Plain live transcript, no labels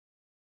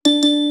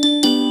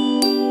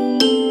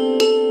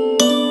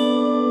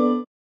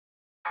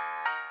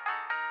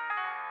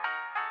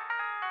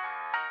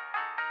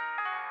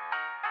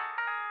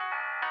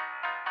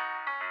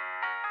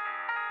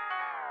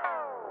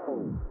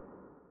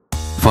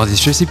For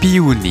this recipe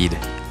you will need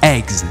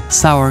eggs,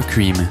 sour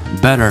cream,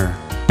 butter,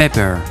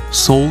 pepper,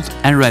 salt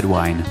and red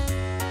wine.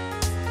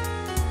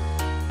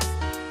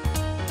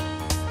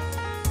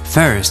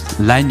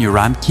 First, line your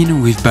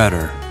ramekin with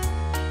butter.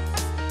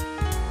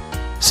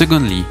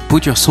 Secondly,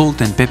 put your salt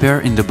and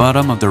pepper in the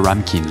bottom of the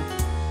ramekin.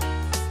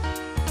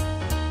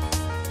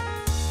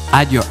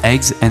 Add your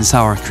eggs and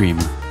sour cream.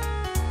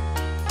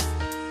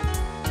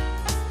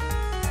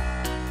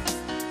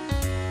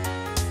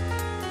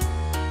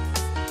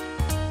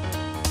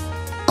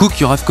 Cook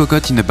your Oeuf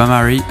cocotte in a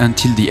bain-marie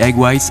until the egg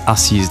whites are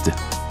seized.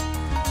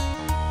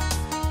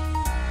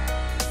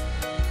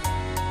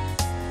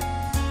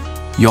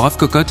 Your Oeuf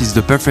cocotte is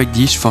the perfect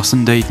dish for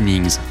Sunday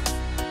evenings.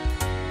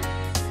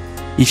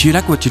 If you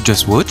like what you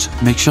just watched,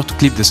 make sure to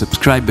click the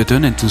subscribe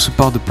button and to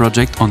support the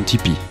project on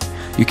Tipeee.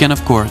 You can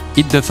of course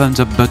hit the thumbs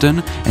up button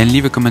and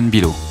leave a comment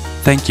below.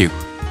 Thank you.